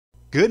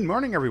Good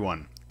morning,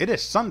 everyone. It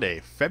is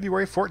Sunday,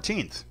 February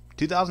 14th,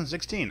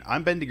 2016.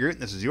 I'm Ben DeGroot, and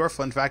this is your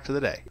fun fact of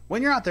the day.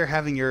 When you're out there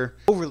having your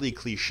overly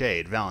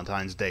cliched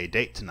Valentine's Day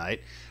date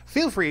tonight,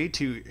 feel free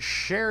to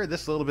share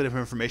this little bit of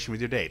information with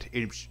your date.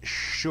 It's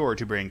sure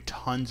to bring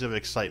tons of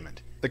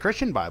excitement. The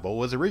Christian Bible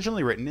was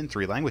originally written in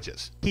 3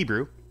 languages: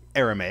 Hebrew,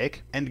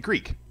 Aramaic, and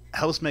Greek. It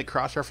helps make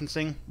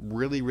cross-referencing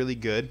really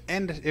good,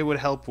 and it would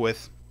help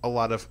with a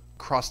lot of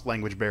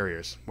cross-language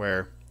barriers,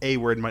 where a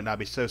word might not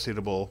be so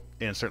suitable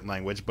in a certain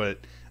language, but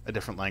a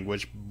different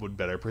language would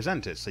better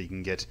present it, so you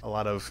can get a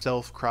lot of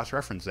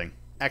self-cross-referencing.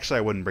 Actually,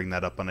 I wouldn't bring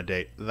that up on a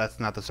date. That's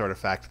not the sort of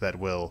fact that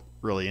will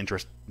really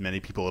interest many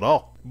people at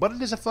all. But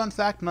it is a fun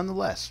fact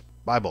nonetheless.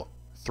 Bible.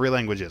 3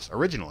 languages,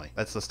 originally.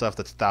 That's the stuff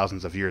that's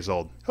thousands of years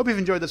old. Hope you've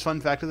enjoyed this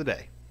fun fact of the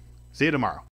day. See you tomorrow.